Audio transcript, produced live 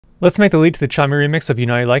Let's make the lead to the Tchami remix of You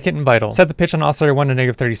Know I Like It and Vital. Set the pitch on oscillator 1 to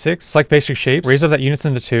 -36. Select basic shapes. Raise up that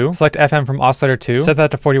unison to 2. Select FM from oscillator 2. Set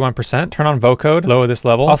that to 41%. Turn on vocode. Lower this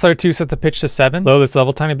level. Oscillator 2, set the pitch to 7. Lower this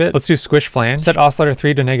level tiny bit. Let's do squish flange. Set oscillator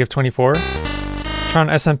 3 to -24. Turn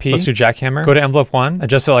on SMP. Let's do jackhammer. Go to envelope 1.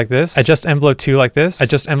 Adjust it like this. Adjust envelope 2 like this.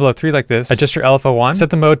 Adjust envelope 3 like this. Adjust your LFO 1.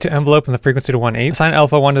 Set the mode to envelope and the frequency to 1/8. Assign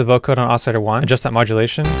LFO 1 to the vocode on oscillator 1. Adjust that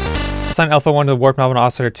modulation. Assign alpha 1 to the warp knob on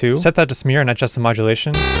oscillator 2. Set that to smear and adjust the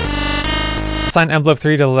modulation. Assign envelope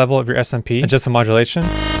 3 to the level of your SMP. Adjust the modulation.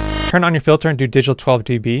 Turn on your filter and do digital 12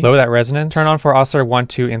 dB. Lower that resonance. Turn on for oscillator 1,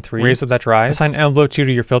 2, and 3. Raise up that drive. Assign envelope 2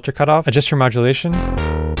 to your filter cutoff. Adjust your modulation.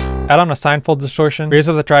 Add on a sine fold distortion. Raise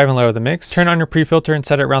up the drive and lower the mix. Turn on your pre-filter and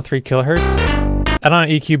set it around 3 kHz. Add on an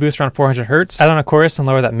EQ boost around 400 Hz. Add on a chorus and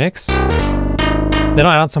lower that mix. Then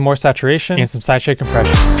I'll add on some more saturation and some sidechain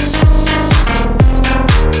compression.